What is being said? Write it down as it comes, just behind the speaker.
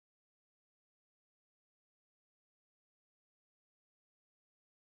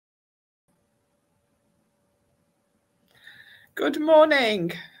Good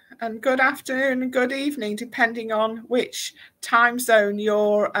morning and good afternoon and good evening, depending on which time zone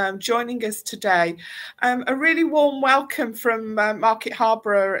you're joining us today. A really warm welcome from Market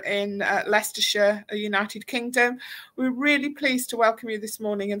Harborough in Leicestershire, United Kingdom. We're really pleased to welcome you this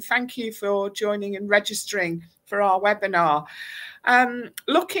morning and thank you for joining and registering for our webinar.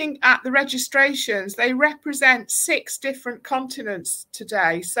 Looking at the registrations, they represent 6 different continents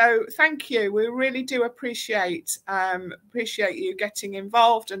today. So thank you. We really do appreciate you getting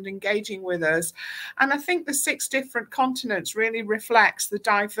involved and engaging with us. And I think the 6 different continents really reflects the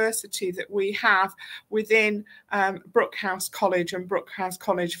diversity that we have within Brooke House College and Brooke House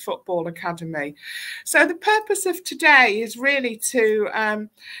College Football Academy. So the purpose of today is really to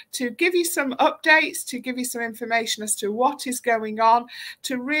give you some updates, to give you some information as to what is going on,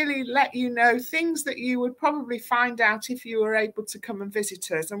 to really let you know things that you would probably find out if you were able to come and visit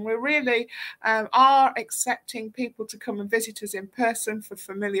us. And we really are accepting people to come and visit us in person for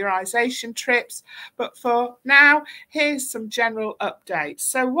familiarisation trips. But for now, here's some general updates.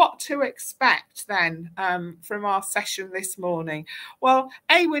 So what to expect then from our session this morning? Well,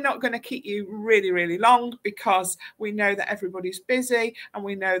 we're not going to keep you really long because we know that everybody's busy and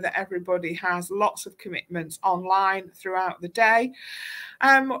we know that everybody has lots of commitments online throughout the day.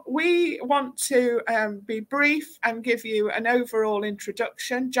 We want to be brief and give you an overall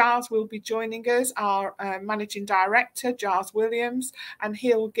introduction. Giles will be joining us, our Managing Director, Giles Williams, and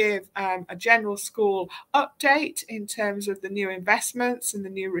he'll give a general school update in terms of the new investments and the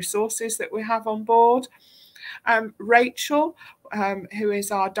new resources that we have on board. Rachel, who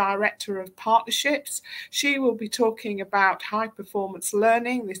is our Director of Partnerships, she will be talking about high performance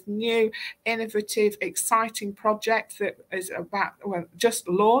learning, this new innovative, exciting project that is just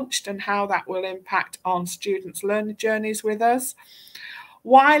launched and how that will impact on students' learning journeys with us.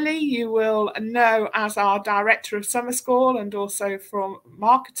 Wiley, you will know as our Director of Summer School and also from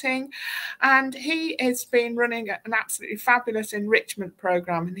marketing, and he has been running an absolutely fabulous enrichment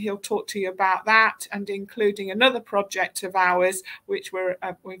program, and he'll talk to you about that, and including another project of ours which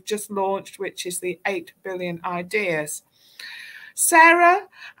we've just launched, which is the 8 billion ideas. Sarah,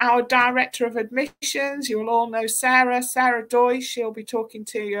 our Director of Admissions, you'll all know Sarah Doy. She'll be talking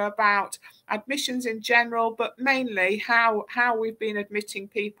to you about admissions in general, but mainly how we've been admitting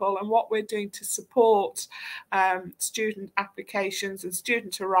people and what we're doing to support student applications and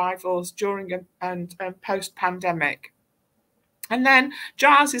student arrivals during and post-pandemic. And then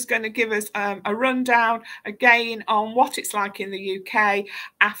Giles is going to give us a rundown again on what it's like in the UK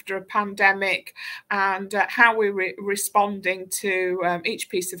after a pandemic and how we're responding to each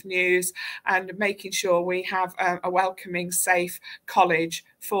piece of news and making sure we have a welcoming, safe college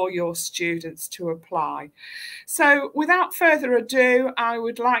for your students to apply. So without further ado, I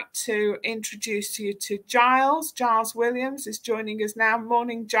would like to introduce you to Giles. Giles Williams is joining us now.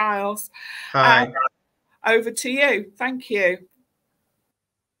 Morning, Giles. Hi. Over to you. Thank you.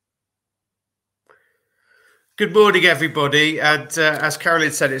 Good morning, everybody. And as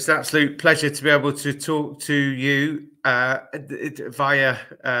Carolyn said, it's an absolute pleasure to be able to talk to you via,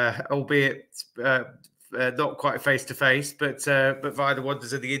 albeit not quite face to face, but via the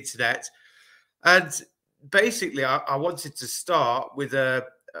wonders of the internet. And basically, I wanted to start with a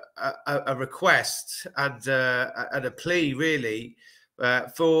request and a plea, really,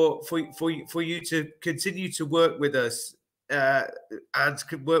 for you to continue to work with us and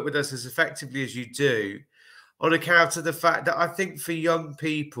work with us as effectively as you do, on account of the fact that I think for young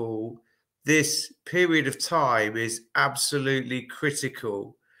people, this period of time is absolutely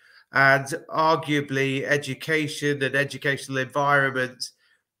critical. And arguably, education and educational environment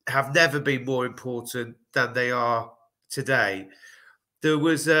have never been more important than they are today. There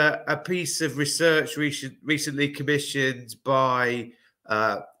was a piece of research recently commissioned by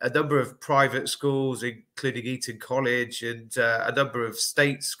a number of private schools, including Eton College, and a number of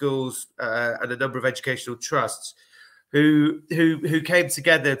state schools and a number of educational trusts, who came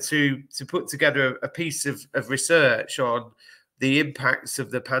together to put together a piece of research on the impacts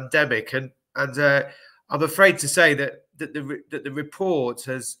of the pandemic. And I'm afraid to say that the report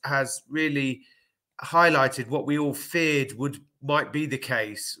has really highlighted what we all feared might be the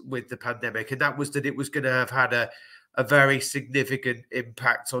case with the pandemic, and that was that it was going to have had a very significant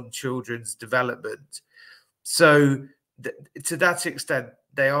impact on children's development. So to that extent,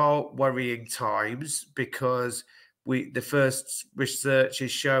 they are worrying times, because the first research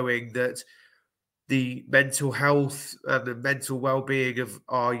is showing that the mental health and the mental well-being of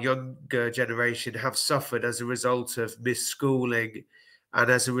our younger generation have suffered as a result of misschooling and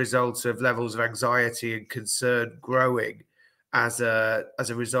as a result of levels of anxiety and concern growing as a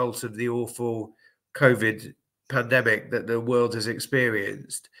result of the awful COVID pandemic that the world has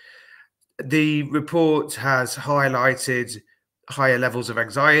experienced. The report has highlighted higher levels of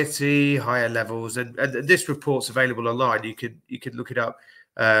anxiety, higher levels, and this report's available online. You can look it up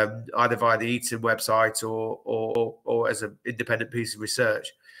either via the Eton website or as an independent piece of research.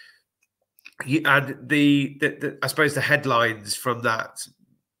 And I suppose the headlines from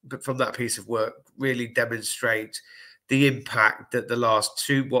that piece of work really demonstrate the impact that the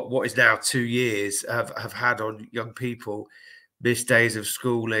last what is now 2 years have had on young people: missed days of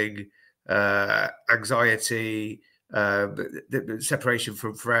schooling, anxiety, the separation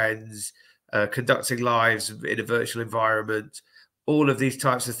from friends, conducting lives in a virtual environment. All of these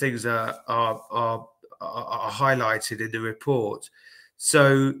types of things are highlighted in the report.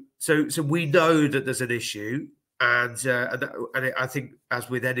 So we know that there's an issue, and I think, as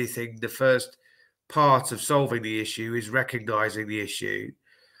with anything, the first part of solving the issue is recognizing the issue.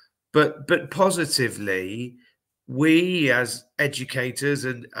 But positively, we as educators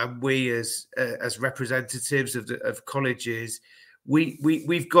and we as representatives of colleges,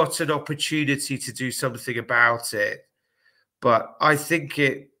 we've got an opportunity to do something about it. But I think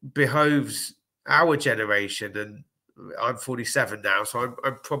it behoves our generation, and I'm 47 now, so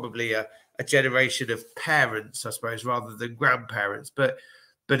I'm probably a generation of parents, I suppose, rather than grandparents. But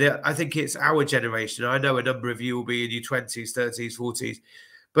I think it's our generation. I know a number of you will be in your 20s, 30s, 40s.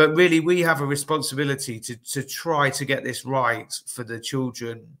 But really, we have a responsibility to try to get this right for the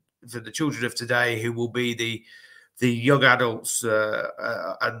children of today, who will be the young adults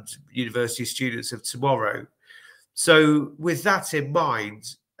and university students of tomorrow. So, with that in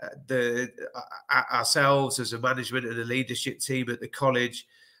mind, ourselves as a management and a leadership team at the college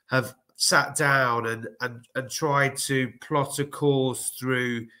have sat down and tried to plot a course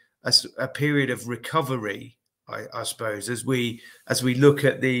through a period of recovery, I suppose, as we look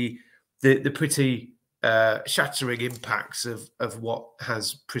at the pretty shattering impacts of what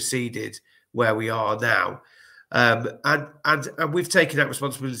has preceded where we are now, and we've taken that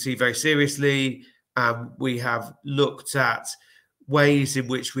responsibility very seriously. We have looked at ways in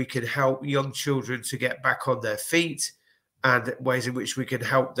which we can help young children to get back on their feet, and ways in which we can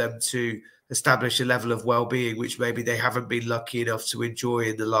help them to establish a level of well-being which maybe they haven't been lucky enough to enjoy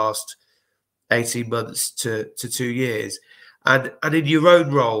in the last 18 months to 2 years. And in your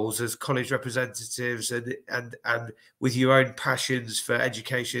own roles as college representatives, and with your own passions for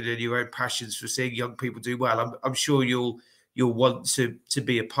education and your own passions for seeing young people do well, I'm sure you'll want to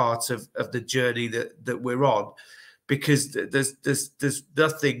be a part of the journey that we're on, because there's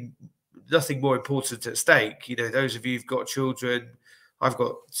nothing more important at stake. You know, those of you who've got children, I've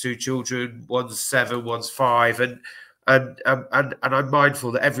got 2 children, one's 7, one's 5, and I'm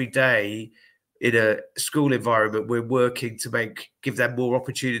mindful that every day in a school environment we're working to give them more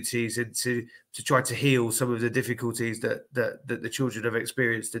opportunities and to try to heal some of the difficulties that the children have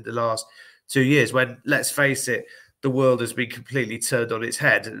experienced in the last 2 years, when, let's face it, the world has been completely turned on its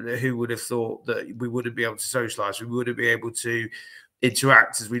head. Who would have thought that we wouldn't be able to socialise, we wouldn't be able to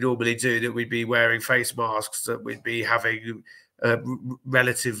interact as we normally do, that we'd be wearing face masks, that we'd be having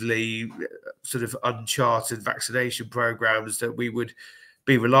relatively sort of uncharted vaccination programs, that we would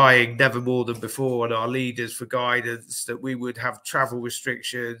be relying never more than before on our leaders for guidance, that we would have travel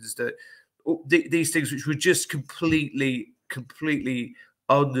restrictions, that these things which were just completely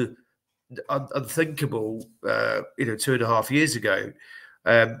unthinkable, 2.5 years ago.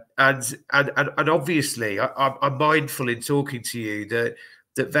 And obviously, I'm mindful in talking to you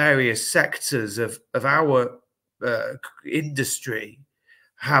that various sectors of our industry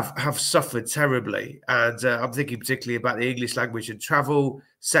have suffered terribly, and I'm thinking particularly about the English language and travel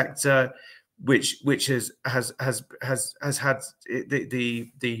sector, which has had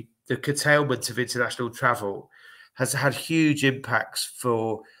the curtailment of international travel has had huge impacts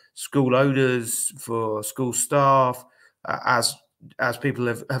for school owners, for school staff, as people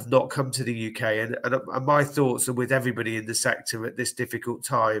have not come to the UK. And my thoughts are with everybody in the sector at this difficult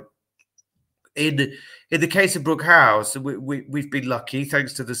time. In the case of Brooke House, we've been lucky,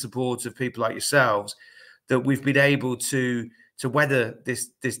 thanks to the support of people like yourselves, that we've been able to weather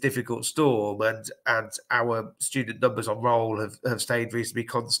this difficult storm, and our student numbers on roll have stayed reasonably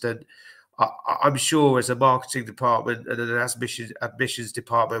constant. I'm sure as a marketing department and an admissions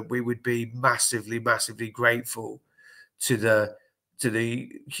department, we would be massively grateful to the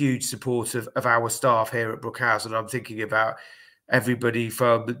huge support of our staff here at Brooke House. And I'm thinking about everybody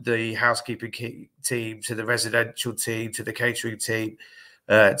from the housekeeping team to the residential team to the catering team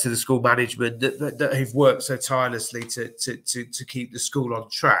to the school management that have worked so tirelessly to keep the school on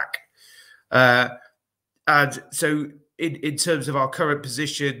track. And so in terms of our current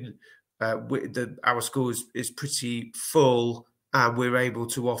position, our school is pretty full, and we're able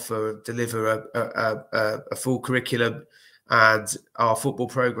to deliver a full curriculum, and our football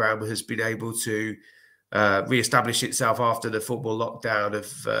program has been able to re-establish itself after the football lockdown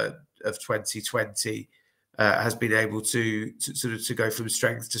of 2020. Has been able to sort of go from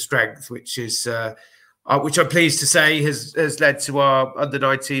strength to strength, which I'm pleased to say has led to our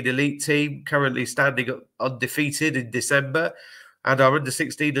under-19 elite team currently standing undefeated in December, and our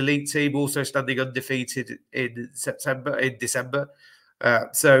under-16 elite team also standing undefeated in December.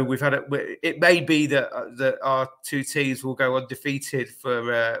 So we've had it may be that our two teams will go undefeated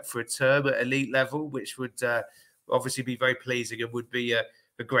for a term at elite level, which would obviously be very pleasing and would be a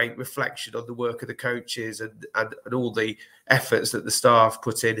great reflection on the work of the coaches and all the efforts that the staff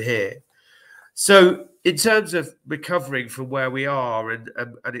put in here. So in terms of recovering from where we are, and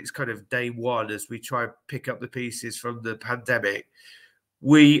it's kind of day one as we try and pick up the pieces from the pandemic,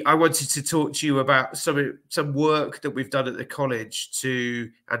 I wanted to talk to you about some work that we've done at the college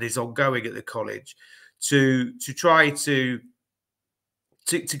and is ongoing at the college to try to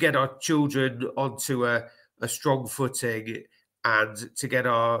get our children onto a strong footing, and to get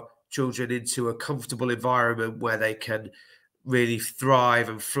our children into a comfortable environment where they can really thrive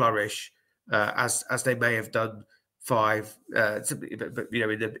and flourish, as they may have done in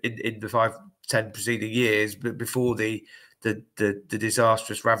the 5-10 preceding years, but before the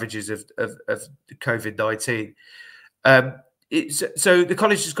disastrous ravages of COVID-19. So the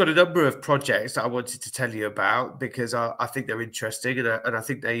college has got a number of projects that I wanted to tell you about, because I think they're interesting, and I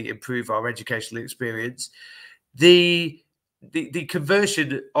think they improve our educational experience. The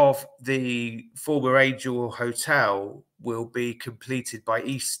conversion of the former Angel Hotel will be completed by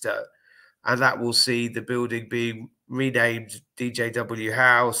Easter, and that will see the building being renamed DJW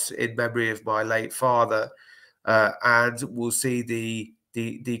House in memory of my late father, and we'll see the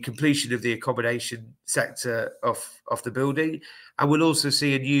completion of the accommodation sector of the building, and we'll also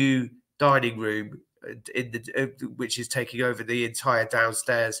see a new dining room which is taking over the entire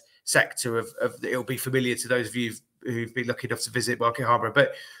downstairs sector of. It'll be familiar to those of you who've been lucky enough to visit Market Harborough,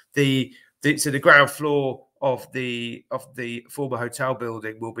 but the ground floor of the former hotel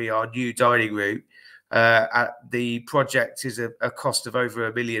building will be our new dining room. The project is a cost of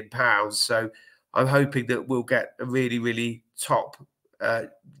over £1 million, so I'm hoping that we'll get a really, really top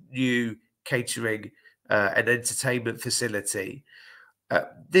new catering and entertainment facility.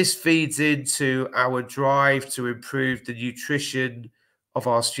 This feeds into our drive to improve the nutrition of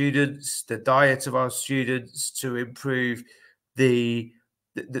our students, the diet of our students, to improve the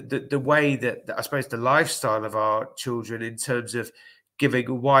way that I suppose the lifestyle of our children, in terms of giving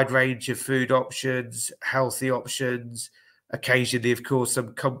a wide range of food options, healthy options, occasionally, of course,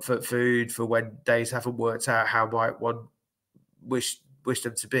 some comfort food for when days haven't worked out how might one wish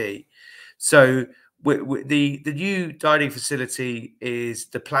them to be. So the new dining facility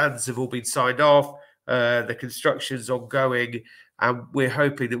the plans have all been signed off, the construction's ongoing, and we're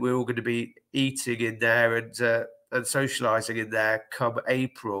hoping that we're all going to be eating in there and socialising in there come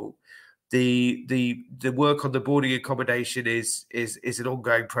April. The work on the boarding accommodation is an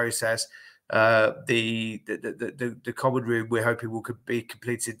ongoing process. The common room we're hoping will be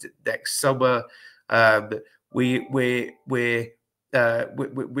completed next summer. We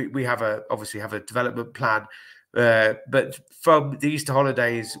obviously have a development plan, but from the Easter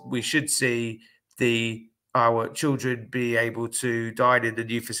holidays we should see our children be able to dine in the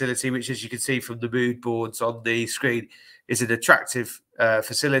new facility, which, as you can see from the mood boards on the screen, is an attractive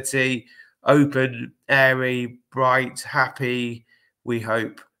facility, open, airy, bright, happy, we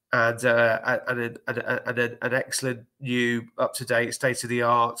hope, and an excellent new, up-to-date,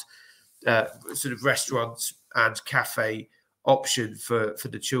 state-of-the-art sort of restaurant and cafe option for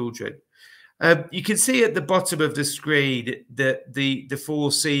the children. You can see at the bottom of the screen that the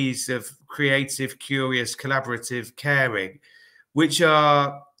 4 C's of creative, curious, collaborative, caring, which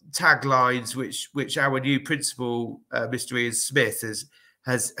are taglines which our new principal, Mr. Ian Smith,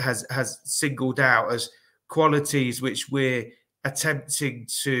 has singled out as qualities which we're attempting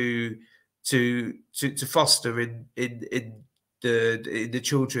to foster in the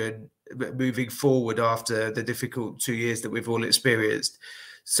children moving forward after the difficult 2 years that we've all experienced.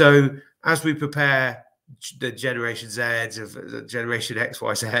 So as we prepare the Generation Z, of Generation X,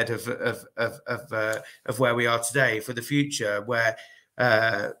 Y, Z of where we are today for the future, where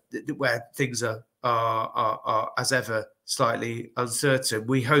things are as ever slightly uncertain,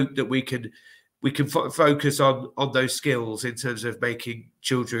 we hope that we can focus on those skills in terms of making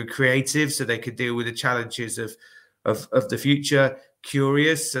children creative, so they can deal with the challenges of the future,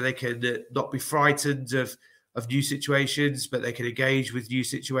 curious, so they can not be frightened of new situations, but they can engage with new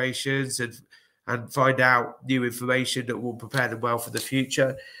situations and find out new information that will prepare them well for the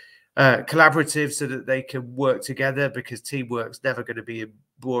future. Collaborative, so that they can work together, because teamwork's never going to be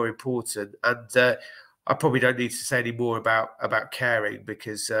more important. And I probably don't need to say any more about caring,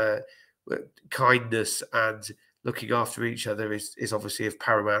 because kindness and looking after each other is obviously of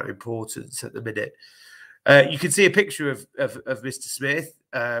paramount importance at the minute. You can see a picture of Mr. Smith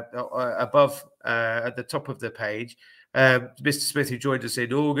above at the top of the page. Mr. Smith, who joined us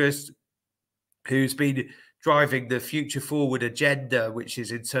in August, who's been driving the Future Forward agenda, which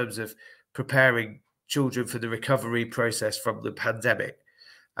is in terms of preparing children for the recovery process from the pandemic,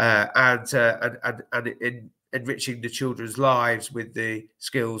 and enriching the children's lives with the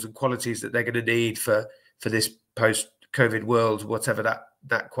skills and qualities that they're going to need for this post-COVID world, whatever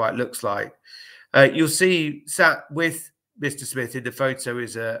that quite looks like. You'll see sat with Mr. Smith in the photo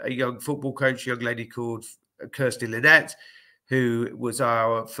is a young football coach, a young lady called Kirsty Lynette, who was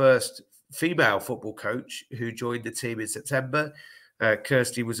our first female football coach who joined the team in September.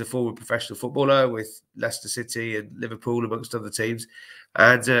 Kirsty was a former professional footballer with Leicester City and Liverpool, amongst other teams.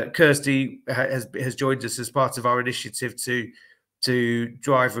 And Kirsty has joined us as part of our initiative to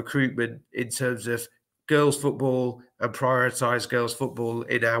drive recruitment in terms of girls' football and prioritise girls' football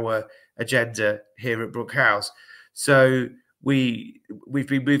in our agenda here at Brooke House. So we've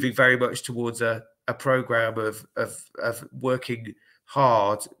been moving very much towards a programme of working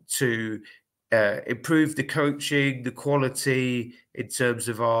hard to improve the coaching, the quality in terms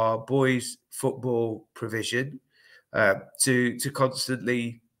of our boys' football provision, to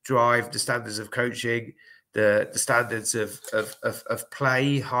constantly drive the standards of coaching, the standards of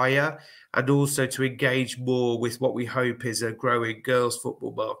play higher, and also to engage more with what we hope is a growing girls'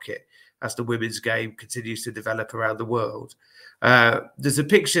 football market as the women's game continues to develop around the world. There's a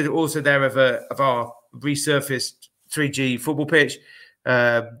picture also there of our resurfaced 3G football pitch.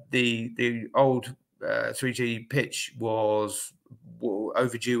 The old 3G pitch was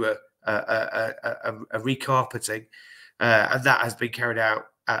overdue a recarpeting, and that has been carried out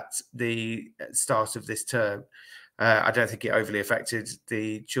at the start of this term. I don't think it overly affected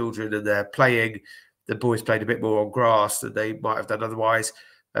the children and their playing. The boys played a bit more on grass than they might have done otherwise,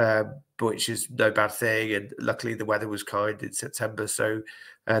 which is no bad thing. And luckily the weather was kind in September, so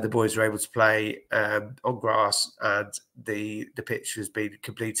the boys were able to play on grass, and the pitch has been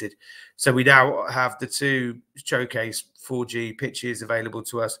completed. So we now have the two showcase 4G pitches available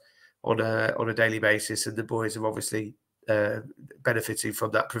to us on a daily basis, and the boys are obviously benefiting from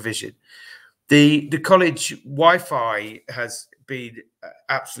that provision. The college Wi-Fi has been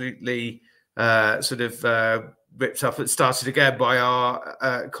absolutely ripped up and started again by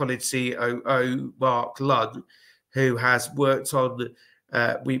our college COO Mark Lunn, who has worked on.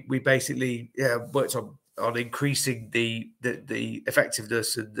 We basically worked on increasing the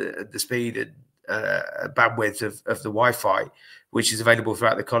effectiveness and the speed and bandwidth of the Wi-Fi, which is available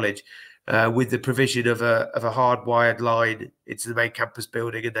throughout the college, with the provision of a hardwired line into the main campus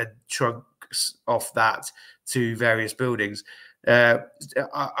building, and then trunks off that to various buildings. I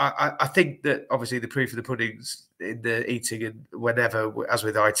think that obviously the proof of the pudding's in the eating, and whenever, as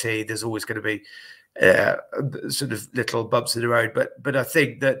with IT, there's always going to be sort of little bumps in the road. But I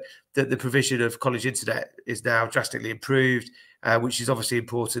think that the provision of college internet is now drastically improved, which is obviously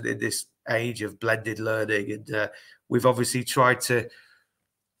important in this age of blended learning. And we've obviously tried to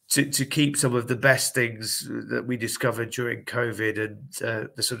keep some of the best things that we discovered during COVID,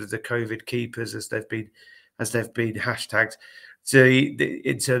 and the sort of the COVID keepers, as they've been hashtagged. So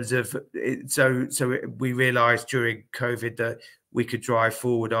in terms of so we realised during COVID that we could drive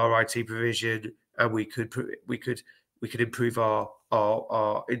forward our IT provision, and we could improve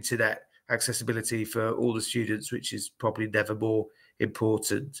our internet accessibility for all the students, which is probably never more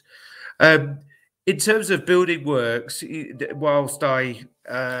important. In terms of building works, whilst I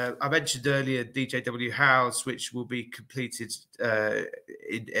mentioned earlier DJW House, which will be completed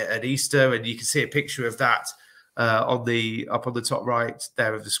at Easter, and you can see a picture of that up on the top right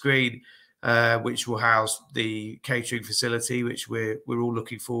there of the screen, which will house the catering facility, which we're all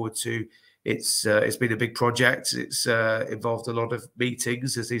looking forward to. It's been a big project. It's involved a lot of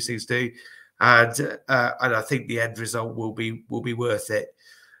meetings, as these things do, and I think the end result will be worth it.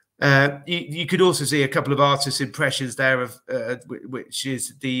 You could also see a couple of artists' impressions there of which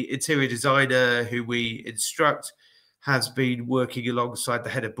is the interior designer who we instruct has been working alongside the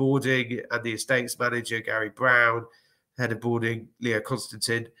head of boarding and the estates manager, Gary Brown, head of boarding, Leo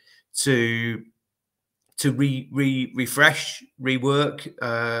Constantine, to refresh,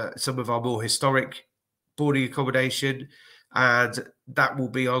 rework some of our more historic boarding accommodation. And that will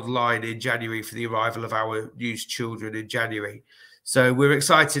be online in January for the arrival of our new children in January. So we're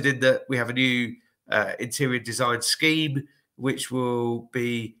excited in that we have a new interior design scheme, which will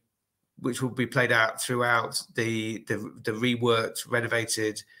be played out throughout the reworked,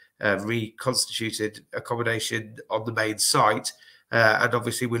 renovated, reconstituted accommodation on the main site. And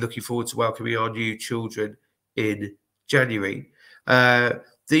obviously, we're looking forward to welcoming our new children in January.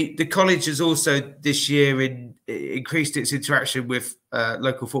 The college has also this year increased its interaction with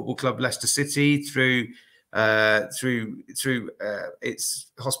local football club Leicester City through its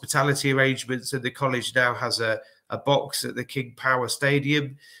hospitality arrangements, and the college now has a box at the King Power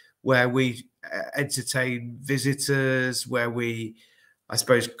Stadium where we entertain visitors, where we, I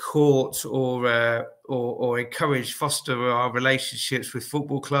suppose, court or encourage, foster our relationships with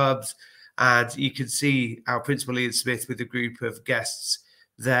football clubs. And you can see our principal Ian Smith with a group of guests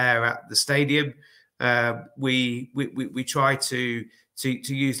there at the stadium. We try to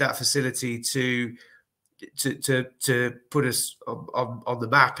use that facility to put us on the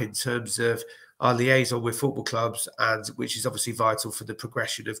map in terms of our liaison with football clubs, and which is obviously vital for the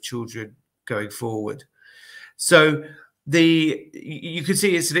progression of children going forward. So you can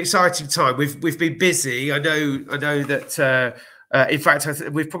see it's an exciting time. We've been busy. I know that in fact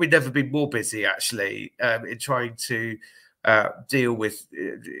we've probably never been more busy actually in trying to deal with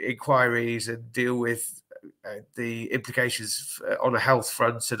inquiries and deal with the implications on a health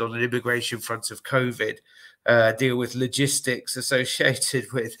front and on an immigration front of COVID, deal with logistics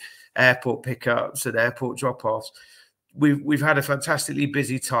associated with airport pickups and airport drop-offs. We've had a fantastically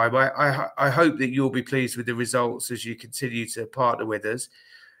busy time. I hope that you'll be pleased with the results as you continue to partner with us.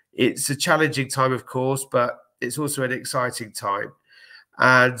 It's a challenging time, of course, but it's also an exciting time.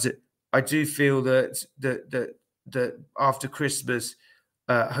 And I do feel that after Christmas,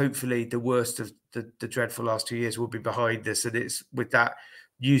 hopefully the worst of the dreadful last 2 years will be behind us. And it's with that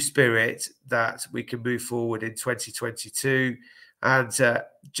new spirit that we can move forward in 2022. And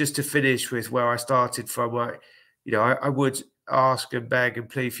just to finish with where I started from, I would ask and beg and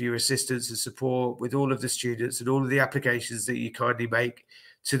plead for your assistance and support with all of the students and all of the applications that you kindly make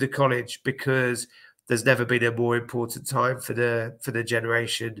to the college, because there's never been a more important time for the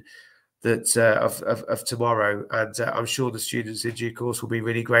generation that of tomorrow. And I'm sure the students in due course will be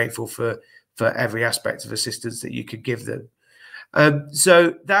really grateful for every aspect of assistance that you can give them.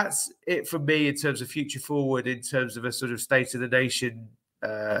 So that's it from me in terms of future forward, in terms of a sort of state of the nation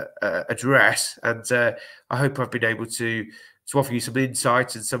address. And I hope I've been able to offer you some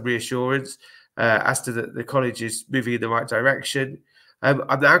insight and some reassurance as to the college is moving in the right direction.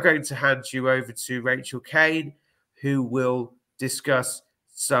 I'm now going to hand you over to Rachel Kane, who will discuss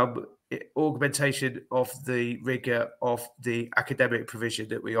some augmentation of the rigour of the academic provision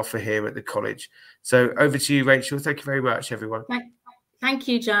that we offer here at the college. So over to you, Rachel. Thank you very much, everyone. Thank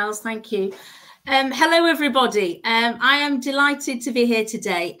you, Giles. Thank you. Hello, everybody. I am delighted to be here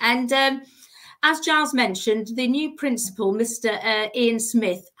today. And as Giles mentioned, the new principal, Mr. Ian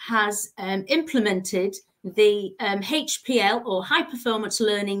Smith, has implemented the HPL, or High Performance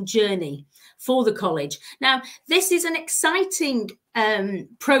Learning Journey, for the college. Now, this is an exciting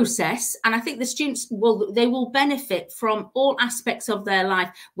process, and I think the students will benefit from all aspects of their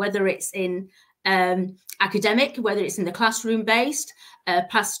life, whether it's in academic, whether it's in the classroom based,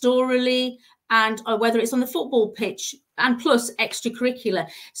 pastorally, and or whether it's on the football pitch, and plus extracurricular.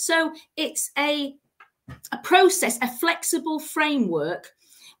 So it's a process, a flexible framework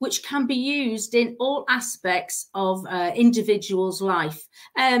which can be used in all aspects of individuals' life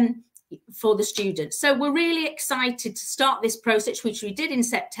for the students. So we're really excited to start this process, which we did in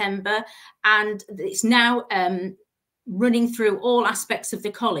September, and it's now running through all aspects of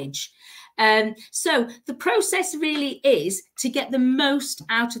the college. So the process really is to get the most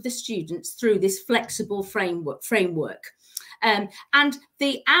out of the students through this flexible framework. And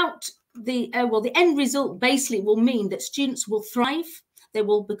the end result basically will mean that students will thrive. They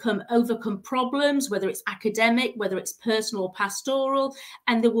will overcome problems, whether it's academic, whether it's personal or pastoral,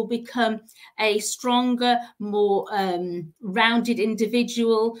 and they will become a stronger, more rounded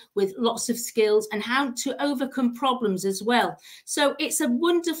individual with lots of skills and how to overcome problems as well. So it's a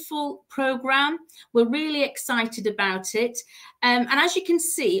wonderful program. We're really excited about it. And as you can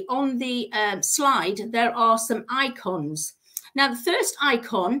see on the slide, there are some icons. Now, the first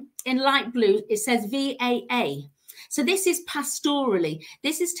icon in light blue, it says VAA. So this is pastorally.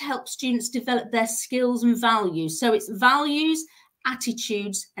 This is to help students develop their skills and values. So it's values,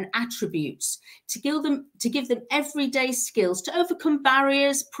 attitudes, and attributes to give them everyday skills to overcome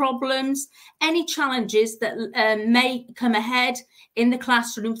barriers, problems, any challenges that may come ahead in the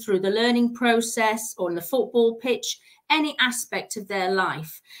classroom through the learning process or in the football pitch, any aspect of their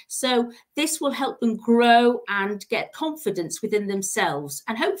life. So this will help them grow and get confidence within themselves.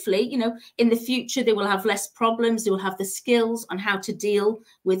 And hopefully, you know, in the future, they will have less problems. They will have the skills on how to deal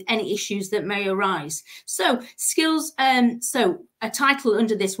with any issues that may arise. So skills, so a title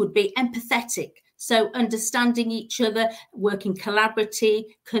under this would be empathetic. So understanding each other, working collaboratively,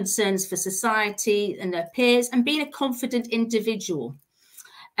 concerns for society and their peers, and being a confident individual.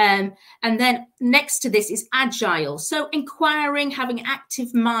 And then next to this is agile. So inquiring, having an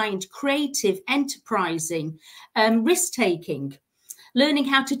active mind, creative, enterprising, risk-taking, learning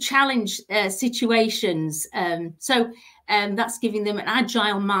how to challenge situations. That's giving them an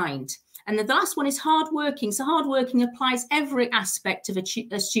agile mind. And then the last one is hardworking. So hardworking applies every aspect of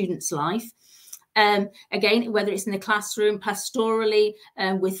a student's life. Again, whether it's in the classroom, pastorally,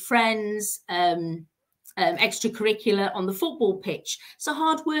 with friends, extracurricular, on the football pitch. So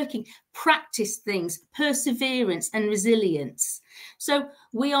hardworking, practice things, perseverance and resilience. So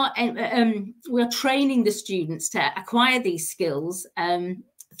we are training the students to acquire these skills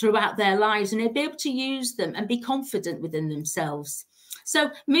throughout their lives, and they'll be able to use them and be confident within themselves.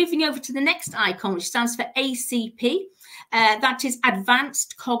 So moving over to the next icon, which stands for ACP, that is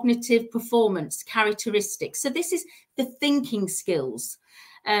Advanced Cognitive Performance Characteristics. So this is the thinking skills.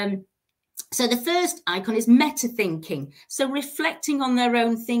 So the first icon is meta-thinking. So reflecting on their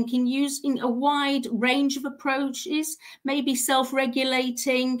own thinking, using a wide range of approaches, maybe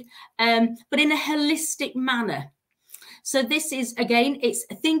self-regulating, but in a holistic manner. So this is, again, it's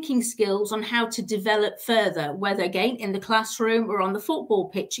thinking skills on how to develop further, whether, again, in the classroom or on the football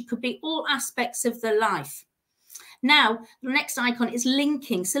pitch. It could be all aspects of their life. Now, the next icon is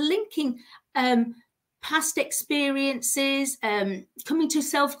linking. So linking past experiences, coming to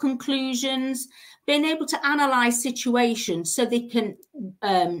self-conclusions, being able to analyze situations so they can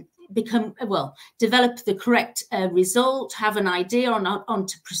develop the correct result, have an idea on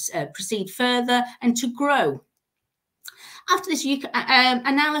to proceed further and to grow. After this, you can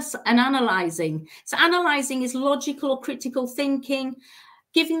analyzing. So analyzing is logical or critical thinking,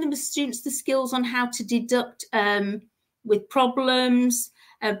 giving the students the skills on how to deduct with problems,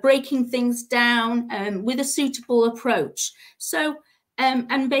 breaking things down with a suitable approach. So,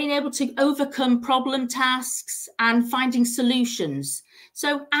 and being able to overcome problem tasks and finding solutions.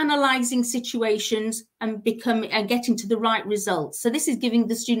 So analyzing situations and getting to the right results. So this is giving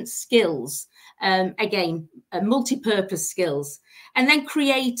the students skills, again, multi-purpose skills. And then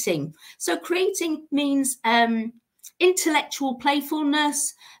creating. So creating means intellectual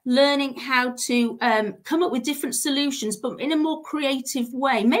playfulness, learning how to come up with different solutions, but in a more creative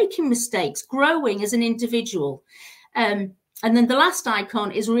way, making mistakes, growing as an individual. And then the last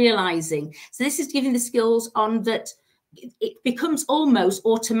icon is realizing. So this is giving the skills on that it becomes almost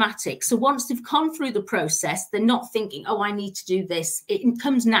automatic. So once they've gone through the process, they're not thinking, oh, I need to do this. It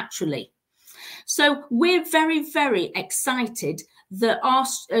comes naturally. So we're very, very excited that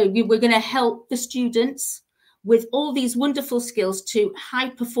we're going to help the students with all these wonderful skills to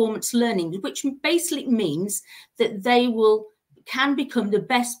high performance learning, which basically means that they can become the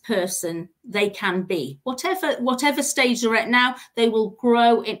best person they can be. Whatever stage they're at now, they will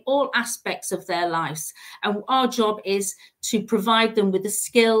grow in all aspects of their lives. And our job is to provide them with the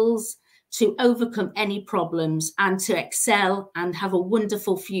skills to overcome any problems and to excel and have a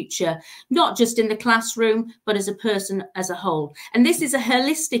wonderful future, not just in the classroom, but as a person as a whole. And this is a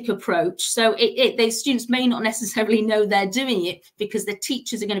holistic approach. So the students may not necessarily know they're doing it because the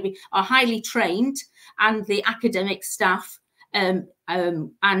teachers are highly trained, and the academic staff and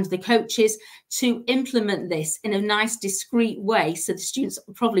the coaches to implement this in a nice, discreet way. So the students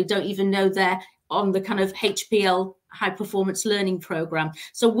probably don't even know they're on the kind of HPL, high performance learning program.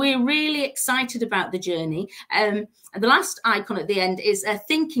 So we're really excited about the journey. And the last icon at the end is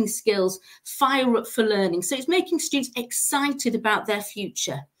thinking skills, fire up for learning. So it's making students excited about their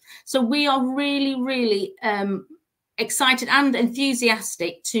future. So we are really, really excited and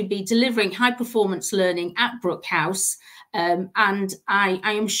enthusiastic to be delivering high performance learning at Brooke House. And I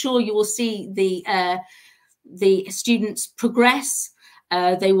am sure you will see the students progress.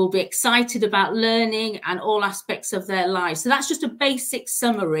 They will be excited about learning and all aspects of their lives. So that's just a basic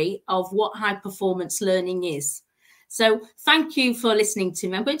summary of what high performance learning is. So thank you for listening to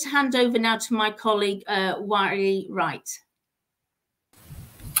me. I'm going to hand over now to my colleague, Wari Wright.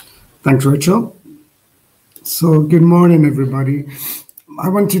 Thanks, Rachel. So good morning, everybody. I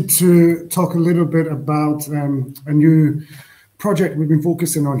wanted to talk a little bit about a new project we've been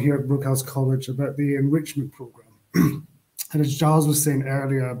focusing on here at Brooke House College about the enrichment program. And as Giles was saying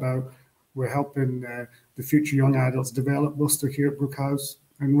earlier about we're helping the future young adults develop Worcester here at Brooke House,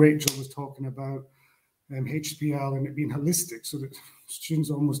 and Rachel was talking about HPL and it being holistic, so that students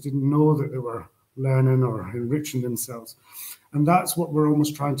almost didn't know that they were learning or enriching themselves. And that's what we're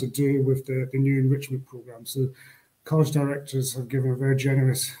almost trying to do with the new enrichment program. So college directors have given a very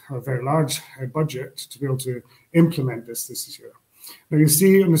generous, a very large budget to be able to implement this year. Now you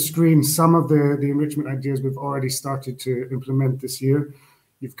see on the screen some of the enrichment ideas we've already started to implement this year.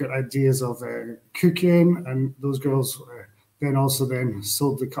 You've got ideas of cooking, and those girls then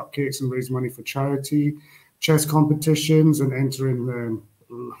sold the cupcakes and raised money for charity, chess competitions and entering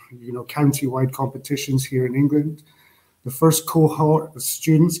county-wide competitions here in England. The first cohort of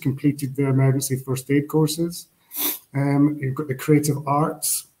students completed their emergency first aid courses. You've got the creative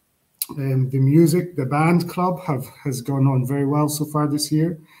arts, the music, the band club has gone on very well so far this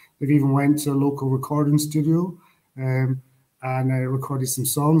year. They've even went to a local recording studio and recorded some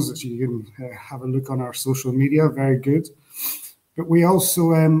songs that you can have a look on our social media. Very good. But we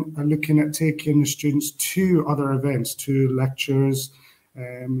also are looking at taking the students to other events, to lectures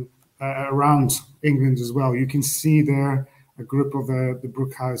around England as well. You can see there a group of the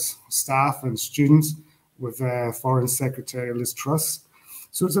Brooke House staff and students with Foreign Secretary Liz Truss.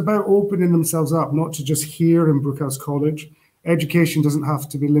 So it's about opening themselves up, not to just here in Brooke House College. Education doesn't have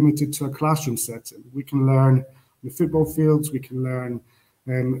to be limited to a classroom setting. We can learn in the football fields, we can learn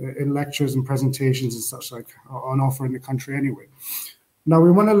in lectures and presentations and such like on offer in the country anyway. Now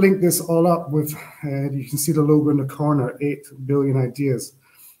we want to link this all up with, you can see the logo in the corner, 8 billion ideas.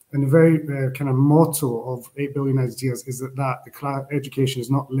 And the very kind of motto of 8 billion ideas is that education is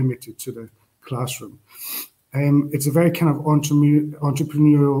not limited to the classroom. It's a very kind of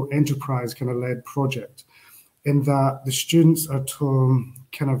entrepreneurial enterprise kind of led project, in that the students are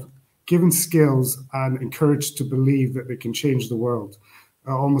kind of given skills and encouraged to believe that they can change the world,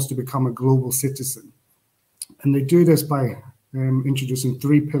 almost to become a global citizen. And they do this by introducing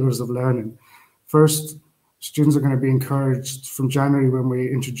 3 pillars of learning. First, students are going to be encouraged from January, when we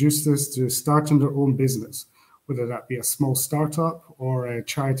introduce this, to start in their own business, whether that be a small startup or a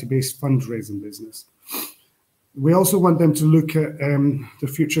charity-based fundraising business. We also want them to look at their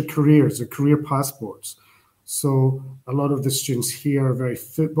future careers, their career passports. So a lot of the students here are very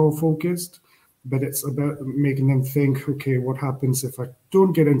football focused, but it's about making them think, okay, what happens if I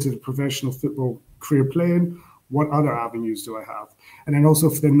don't get into the professional football career playing? What other avenues do I have? And then also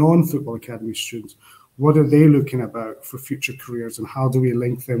for the non-football academy students, what are they looking about for future careers, and how do we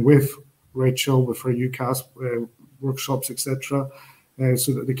link them with Rachel, with her UCAS workshops, etc.,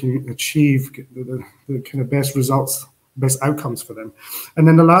 so that they can achieve the kind of best results, best outcomes for them. And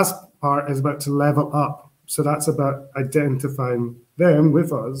then the last part is about to level up. So that's about identifying them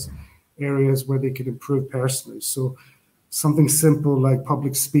with us, areas where they can improve personally. So something simple like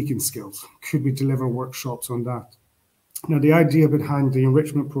public speaking skills. Could we deliver workshops on that? Now, the idea behind the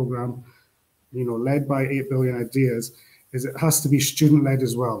enrichment program, led by 8 billion ideas, is it has to be student-led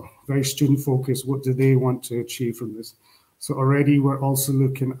as well, very student-focused. What do they want to achieve from this? So already we're also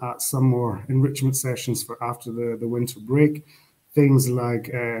looking at some more enrichment sessions for after the winter break, things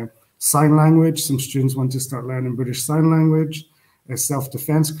like sign language. Some students want to start learning British Sign Language,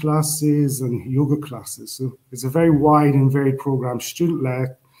 self-defense classes and yoga classes. So it's a very wide and varied program,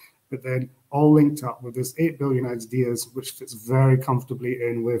 student-led, but then all linked up with this 8 billion ideas, which fits very comfortably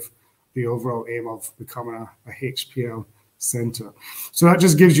in with the overall aim of becoming a HPL centre. So that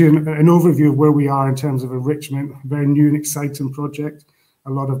just gives you an overview of where we are in terms of enrichment. Very new and exciting project. A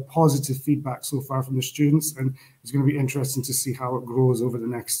lot of positive feedback so far from the students, and it's going to be interesting to see how it grows over the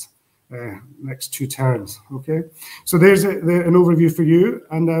next 2 terms. Okay, so there's an overview for you,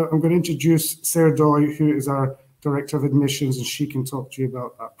 and I'm going to introduce Sarah Doy, who is our Director of Admissions, and she can talk to you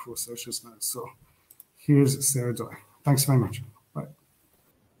about that process just now. So here's Sarah Doy. Thanks very much. Bye.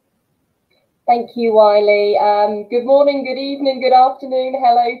 Thank you, Wiley. Good morning, good evening, good afternoon.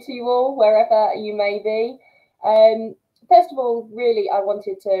 Hello to you all, wherever you may be. First of all, really, I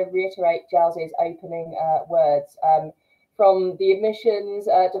wanted to reiterate Giles's opening words. From the admissions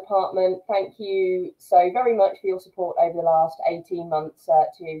department, thank you so very much for your support over the last 18 months,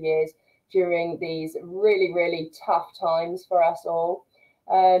 2 years, during these really, really tough times for us all.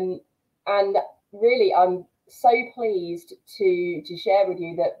 And really, I'm so pleased to share with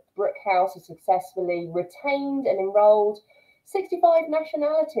you that Brooke House has successfully retained and enrolled 65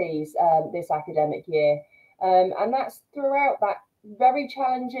 nationalities this academic year. And that's throughout that very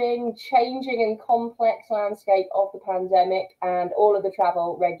challenging, changing and complex landscape of the pandemic and all of the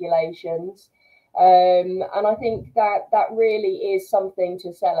travel regulations. And I think that really is something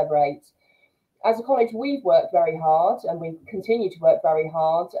to celebrate. As a college, we've worked very hard, and we continue to work very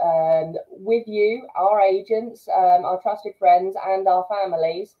hard with you, our agents, our trusted friends and our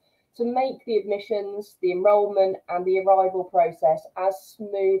families, to make the admissions, the enrolment and the arrival process as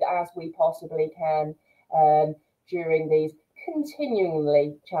smooth as we possibly can during these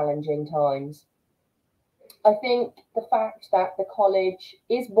continually challenging times. I think the fact that the college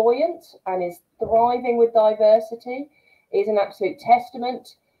is buoyant and is thriving with diversity is an absolute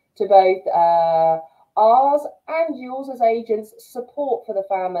testament to both ours and yours as agents' support for the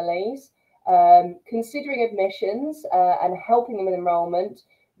families, considering admissions and helping them with enrolment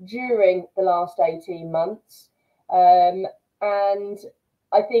during the last 18 months. And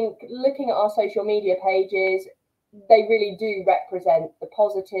I think looking at our social media pages, they really do represent the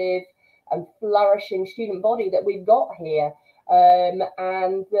positive and flourishing student body that we've got here, and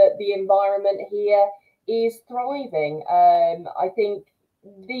that the environment here is thriving. I think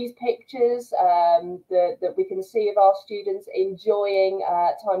these pictures that we can see of our students enjoying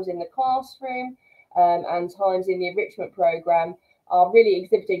times in the classroom and times in the enrichment programme are really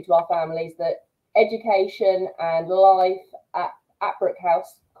exhibiting to our families that education and life at Brooke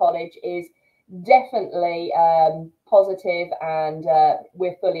House College is definitely positive, and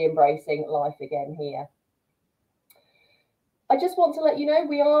we're fully embracing life again here. I just want to let you know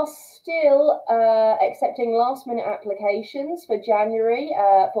we are still accepting last minute applications for January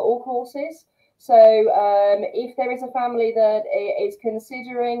for all courses. So if there is a family that is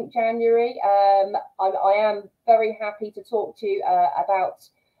considering January, I am very happy to talk to you about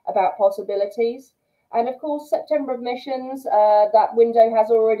possibilities. And of course, September admissions, that window has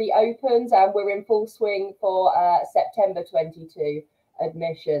already opened and we're in full swing for September 22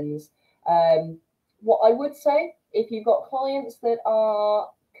 admissions. What I would say, if you've got clients that are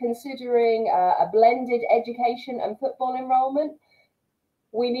considering a blended education and football enrolment,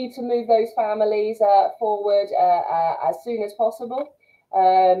 we need to move those families forward as soon as possible.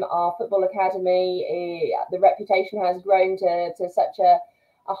 Our football academy, the reputation has grown to such a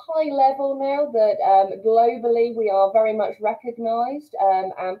high level now that globally we are very much recognised,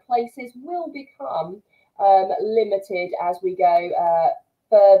 and places will become limited as we go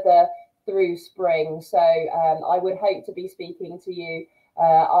further through spring. So I would hope to be speaking to you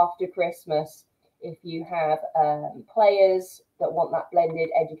after Christmas if you have players that want that blended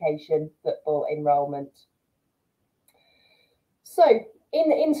education football enrolment. So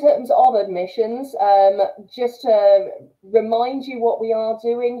in terms of admissions, just to remind you what we are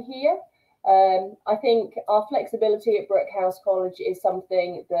doing here, I think our flexibility at Brooke House College is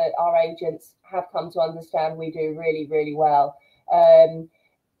something that our agents have come to understand we do really, really well.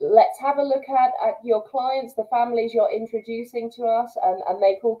 Let's have a look at your clients, the families you're introducing to us, and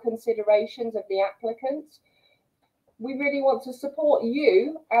make all considerations of the applicants. We really want to support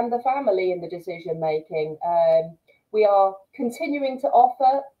you and the family in the decision making. We are continuing to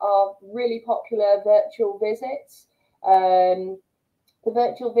offer our really popular virtual visits. The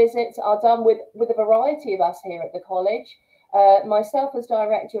virtual visits are done with a variety of us here at the college. Myself as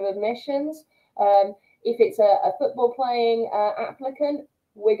Director of Admissions, if it's a football playing applicant,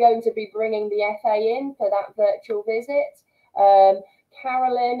 we're going to be bringing the FA in for that virtual visit.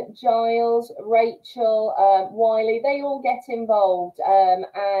 Carolyn, Giles, Rachel, Wiley, they all get involved.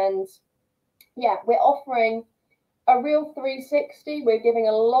 And yeah, we're offering a real 360. We're giving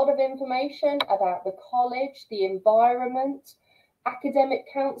a lot of information about the college, the environment, academic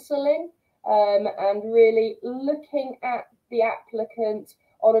counselling, and really looking at the applicant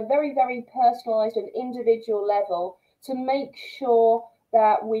on a very, very personalised and individual level to make sure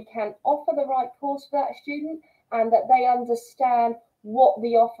that we can offer the right course for that student and that they understand what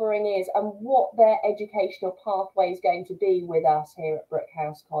the offering is and what their educational pathway is going to be with us here at Brooke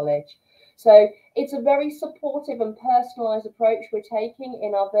House College. So it's a very supportive and personalised approach we're taking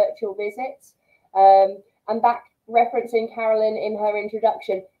in our virtual visits. And back referencing Carolyn in her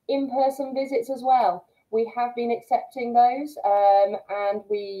introduction, in-person visits as well. We have been accepting those, and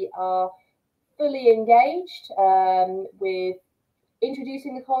we are fully engaged with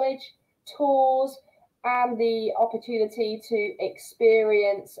introducing the college, tours, and the opportunity to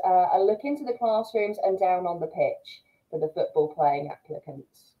experience a look into the classrooms and down on the pitch for the football playing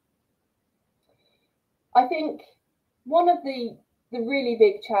applicants. I think one of the really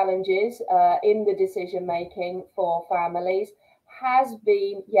big challenges in the decision making for families has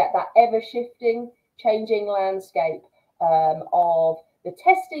been that ever shifting, changing landscape of the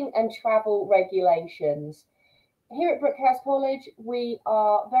testing and travel regulations. Here at Brooke House College, we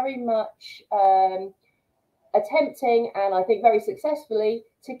are very much attempting, and I think very successfully,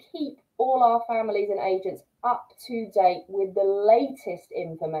 to keep all our families and agents up to date with the latest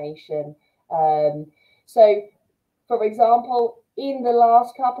information. So, for example, in the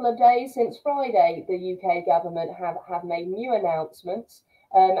last couple of days since Friday, the UK government have made new announcements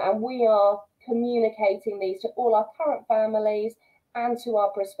and we are communicating these to all our current families and to our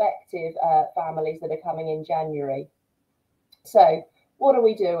prospective families that are coming in January. So what are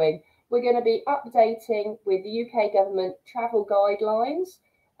we doing? We're going to be updating with the UK government travel guidelines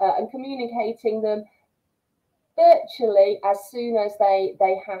and communicating them virtually as soon as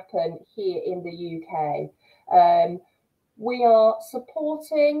they happen here in the UK. We are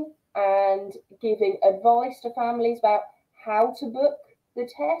supporting and giving advice to families about how to book the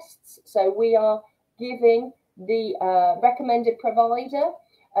tests. So we are giving the recommended provider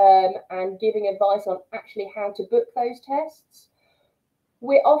and giving advice on actually how to book those tests.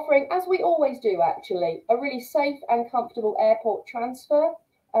 We're offering, as we always do actually, a really safe and comfortable airport transfer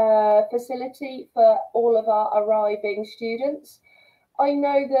facility for all of our arriving students. I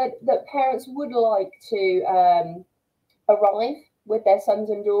know that parents would like to arrive with their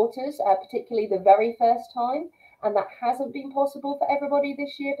sons and daughters, particularly the very first time, and that hasn't been possible for everybody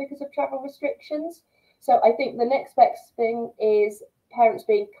this year because of travel restrictions. So I think the next best thing is parents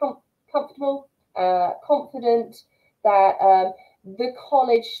being comfortable, confident that the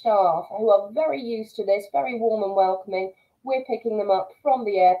college staff, who are very used to this, very warm and welcoming, we're picking them up from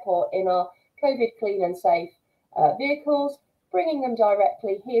the airport in our COVID clean and safe vehicles, bringing them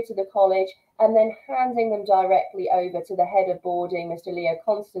directly here to the college, and then handing them directly over to the head of boarding, Mr. Leo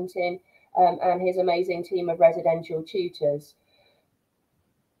Constantin, and his amazing team of residential tutors.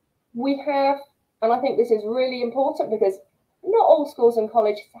 We have, and I think this is really important because not all schools and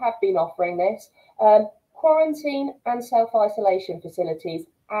colleges have been offering this, quarantine and self-isolation facilities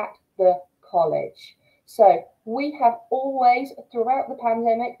at the college. So we have always, throughout the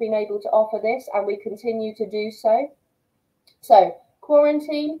pandemic, been able to offer this, and we continue to do so. So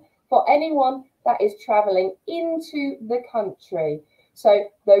quarantine for anyone that is travelling into the country. So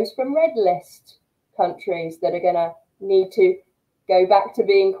those from red list countries that are going to need to go back to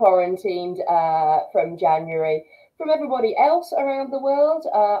being quarantined from January. From everybody else around the world,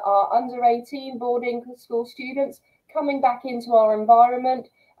 our under 18 boarding school students coming back into our environment.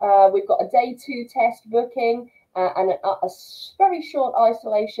 We've got a day 2 test booking and a very short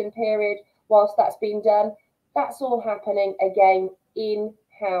isolation period whilst that's been done. That's all happening again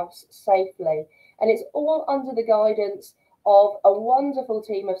in-house safely. And it's all under the guidance of a wonderful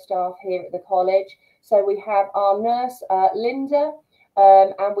team of staff here at the college. So we have our nurse, Linda,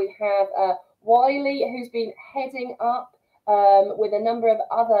 and we have Wiley, who's been heading up with a number of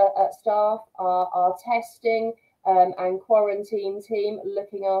other staff, our testing and quarantine team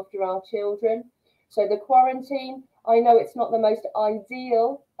looking after our children. So the quarantine, I know it's not the most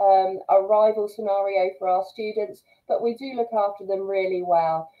ideal arrival scenario for our students, but we do look after them really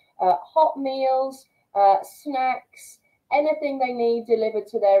well. Hot meals, snacks, anything they need delivered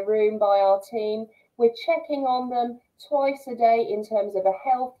to their room by our team. We're checking on them twice a day in terms of a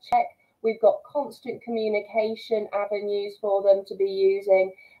health check. We've got constant communication avenues for them to be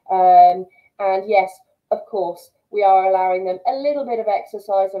using. And yes, of course, we are allowing them a little bit of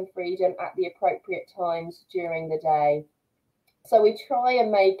exercise and freedom at the appropriate times during the day. So we try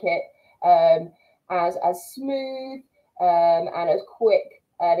and make it as smooth and as quick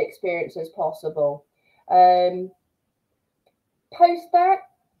an experience as possible. Post that,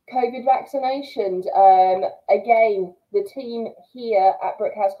 COVID vaccinations. Again, the team here at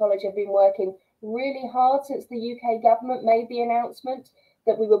Brooke House College have been working really hard since the UK government made the announcement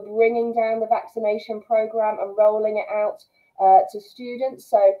that we were bringing down the vaccination programme and rolling it out to students.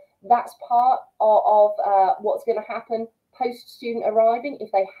 So that's part of what's going to happen post-student arriving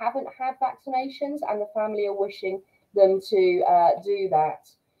if they haven't had vaccinations and the family are wishing them to do that.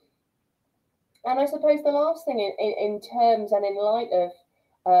 And I suppose the last thing in terms and in light of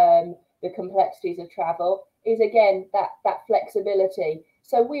the complexities of travel is, again, that flexibility.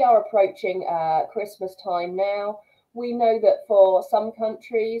 So we are approaching Christmas time now. We know that for some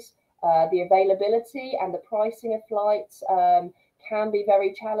countries, the availability and the pricing of flights can be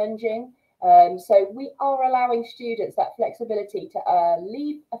very challenging. So we are allowing students that flexibility to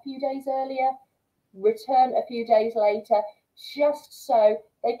leave a few days earlier, return a few days later, just so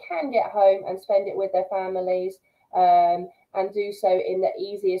they can get home and spend it with their families and do so in the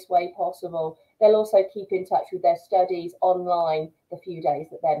easiest way possible. They'll also keep in touch with their studies online the few days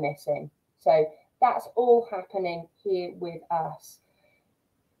that they're missing. So that's all happening here with us.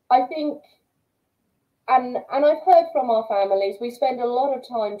 I think, and I've heard from our families, we spend a lot of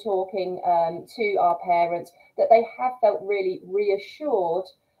time talking to our parents, that they have felt really reassured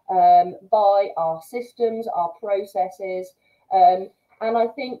by our systems, our processes, and I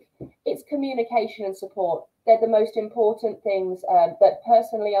think it's communication and support. They're the most important things that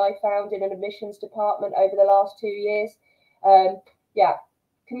personally I found in an admissions department over the last 2 years. Yeah,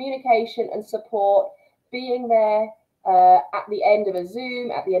 communication and support, being there at the end of a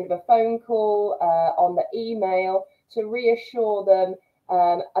Zoom, at the end of a phone call, on the email, to reassure them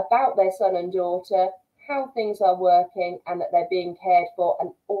about their son and daughter, how things are working and that they're being cared for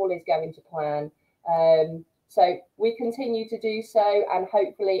and all is going to plan. So we continue to do so, and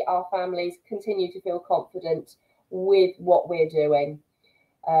hopefully our families continue to feel confident with what we're doing.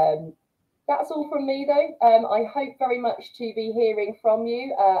 That's all from me, though. I hope very much to be hearing from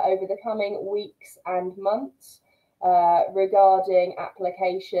you over the coming weeks and months regarding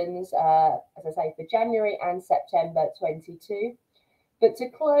applications, as I say, for January and September 22. But to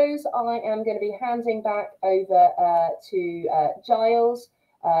close, I am going to be handing back over to Giles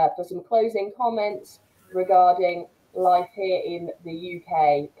for some closing comments regarding life here in the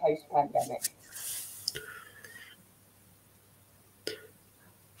UK post-pandemic.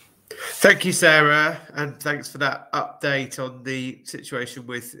 Thank you, Sarah, and thanks for that update on the situation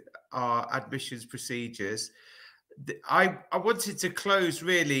with our admissions procedures. I wanted to close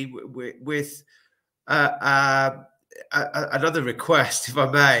really with another request, if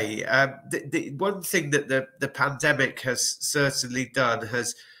I may. The one thing that the pandemic has certainly done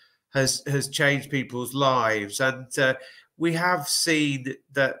has changed people's lives, and we have seen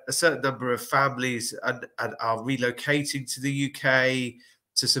that a certain number of families are relocating to the UK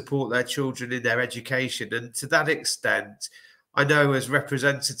to support their children in their education. And to that extent, I know as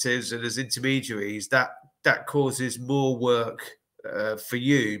representatives and as intermediaries that causes more work for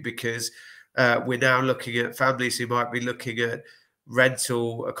you, because we're now looking at families who might be looking at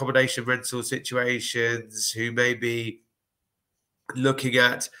accommodation rental situations, who may be looking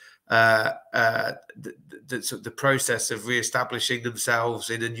at the process of re-establishing themselves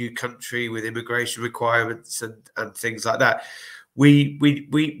in a new country with immigration requirements and things like that. We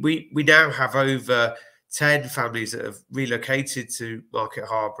now have over 10 families that have relocated to Market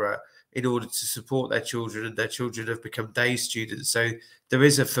Harborough in order to support their children, and their children have become day students. So there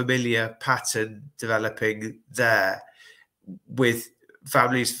is a familiar pattern developing there, with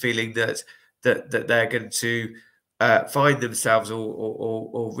families feeling that they're going to find themselves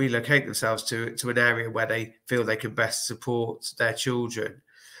or relocate themselves to an area where they feel they can best support their children.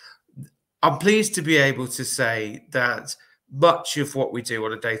 I'm pleased to be able to say that much of what we do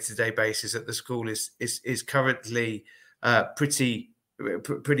on a day-to-day basis at the school is currently pretty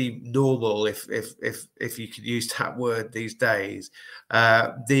normal, if you can use that word these days.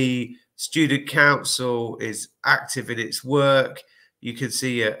 The student council is active in its work. You can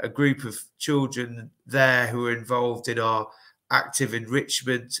see a group of children there who are involved in our active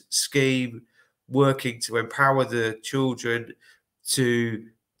enrichment scheme, working to empower the children to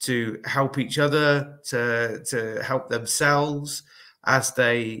help each other, to help themselves as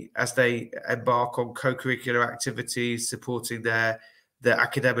they embark on co-curricular activities, supporting the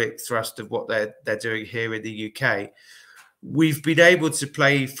academic thrust of what they're doing here in the UK. We've been able to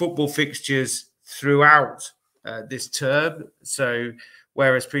play football fixtures throughout this term. So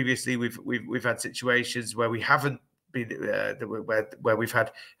whereas previously we've had situations where we haven't been where we've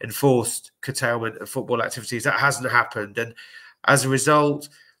had enforced curtailment of football activities, that hasn't happened, and as a result,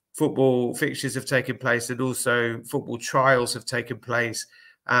 football fixtures have taken place, and also football trials have taken place,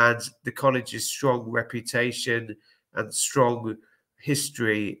 and the college's strong reputation and strong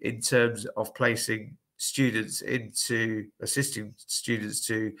history in terms of placing students into assisting students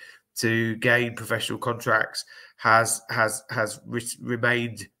to gain professional contracts has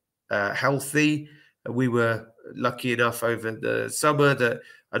remained healthy. We were lucky enough over the summer that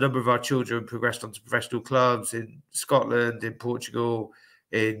a number of our children progressed onto professional clubs in Scotland, in Portugal,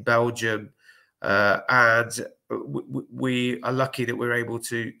 in Belgium, and we are lucky that we're able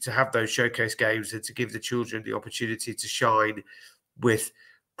to have those showcase games and to give the children the opportunity to shine with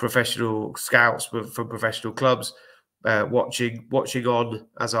professional scouts from professional clubs, watching on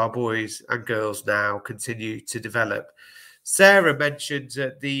as our boys and girls now continue to develop. Sarah mentioned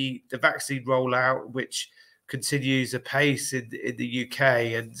the vaccine rollout, which continues apace in the UK,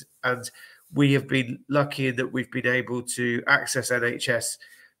 and we have been lucky in that we've been able to access NHS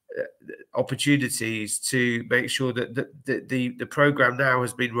opportunities to make sure that the programme now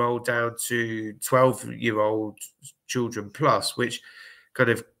has been rolled down to 12-year-old children plus, which kind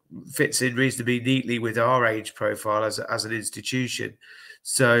of fits in reasonably neatly with our age profile as an institution.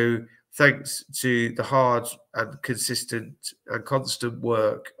 So thanks to the hard and consistent and constant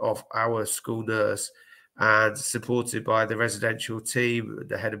work of our school nurse, and supported by the residential team,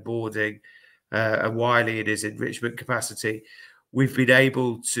 the head of boarding, and Wiley in his enrichment capacity, we've been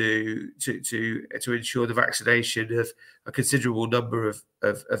able to ensure the vaccination of a considerable number of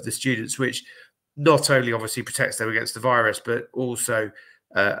the students, which not only obviously protects them against the virus, but also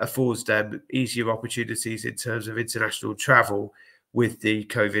affords them easier opportunities in terms of international travel, with the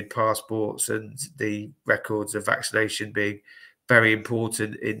COVID passports and the records of vaccination being very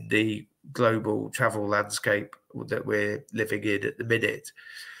important in the global travel landscape that we're living in at the minute.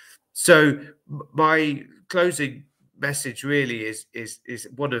 So my closing message really is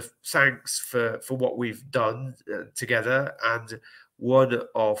one of thanks for what we've done together, and one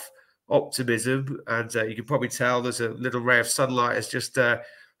of optimism. And you can probably tell there's a little ray of sunlight has just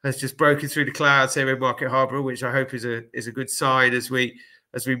broken through the clouds here in Market Harborough, which I hope is a good sign as we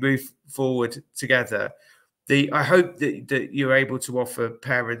move forward together. I hope that you're able to offer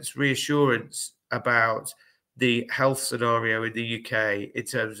parents reassurance about the health scenario in the UK in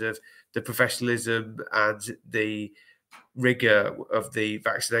terms of the professionalism and the rigor of the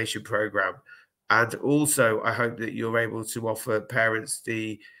vaccination programme. And also, I hope that you're able to offer parents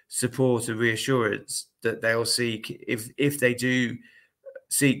the support and reassurance that they'll seek if they do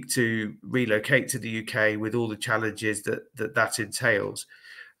seek to relocate to the UK, with all the challenges that entails.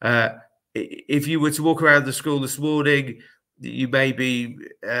 If you were to walk around the school this morning, you may be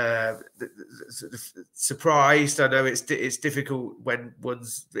sort of surprised. I know it's difficult when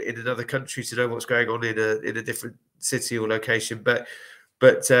one's in another country to know what's going on in a different city or location, but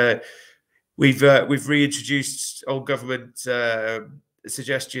we've reintroduced on government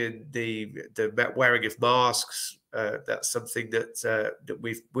suggestion the wearing of masks. That's something that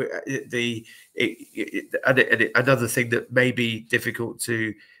another thing that may be difficult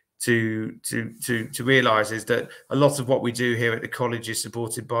to realise is that a lot of what we do here at the college is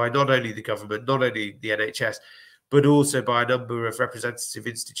supported by not only the government, not only the NHS, but also by a number of representative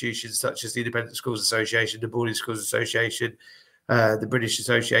institutions such as the Independent Schools Association, the Boarding Schools Association, the British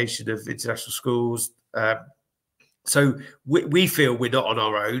Association of International Schools. So we feel we're not on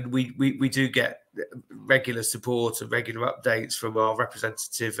our own. We do get regular support and regular updates from our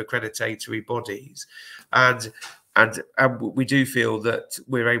representative accreditatory bodies, and we do feel that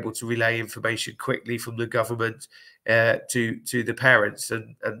we're able to relay information quickly from the government to the parents.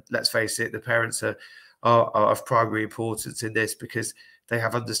 And let's face it, the parents are of primary importance in this, because they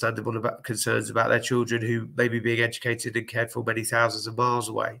have understandable concerns about their children who may be being educated and cared for many thousands of miles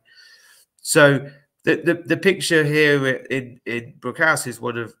away. So the picture here in Brooke House is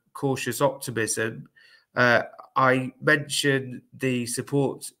one of cautious optimism. I mention the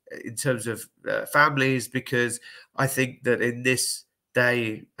support in terms of families, because I think that in this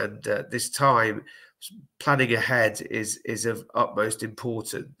day and this time, planning ahead is of utmost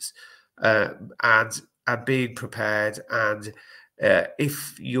importance, and being prepared. And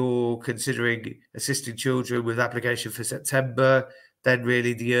if you're considering assisting children with application for September, then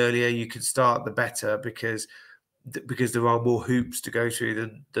really the earlier you can start, the better, because there are more hoops to go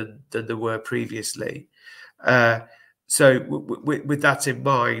through than there were previously. So with that in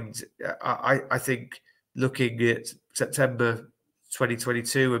mind, I think looking at September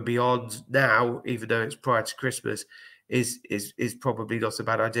 2022 and beyond now, even though it's prior to Christmas, is probably not a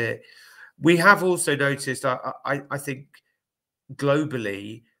bad idea. We have also noticed, I think,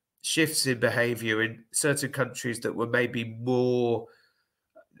 globally, shifts in behaviour in certain countries that were maybe more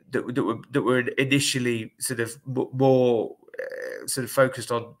that were initially sort of more sort of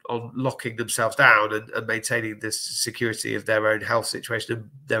focused on locking themselves down and maintaining the security of their own health situation and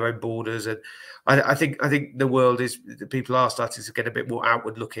their own borders. And I think the world people are starting to get a bit more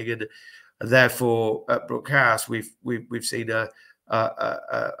outward looking, and therefore at Brooke House we've seen a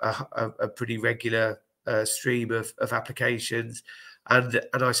pretty regular stream of applications, and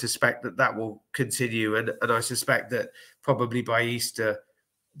I suspect that will continue, and I suspect that probably by Easter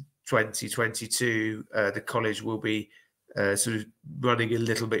 2022 the college will be sort of running a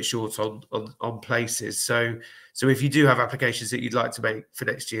little bit short on places. So if you do have applications that you'd like to make for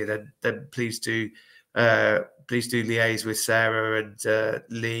next year, then please do liaise with Sarah and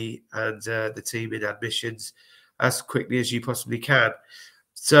Lee and the team in admissions as quickly as you possibly can.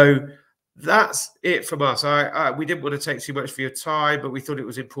 So that's it from us. We didn't want to take too much for your time, but we thought it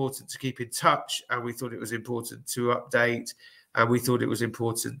was important to keep in touch, and we thought it was important to update, and we thought it was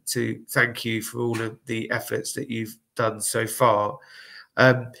important to thank you for all of the efforts that you've done so far.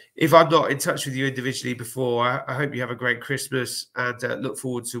 If I'm not in touch with you individually before, I hope you have a great Christmas, and look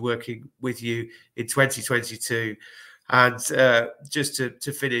forward to working with you in 2022. And just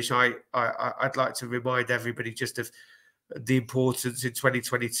to finish, I'd like to remind everybody just of the importance in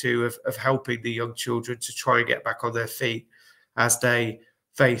 2022 of helping the young children to try and get back on their feet as they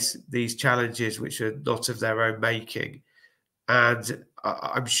face these challenges which are not of their own making. And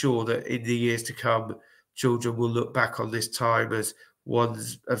I'm sure that in the years to come, children will look back on this time as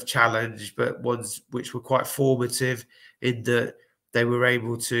ones of challenge, but ones which were quite formative, in that they were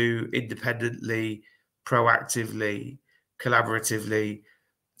able to independently, proactively, collaboratively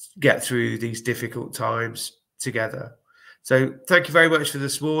get through these difficult times together. So thank you very much for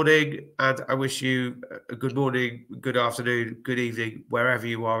this morning, and I wish you a good morning, good afternoon, good evening, wherever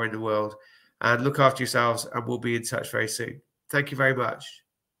you are in the world, and look after yourselves, and we'll be in touch very soon. Thank you very much.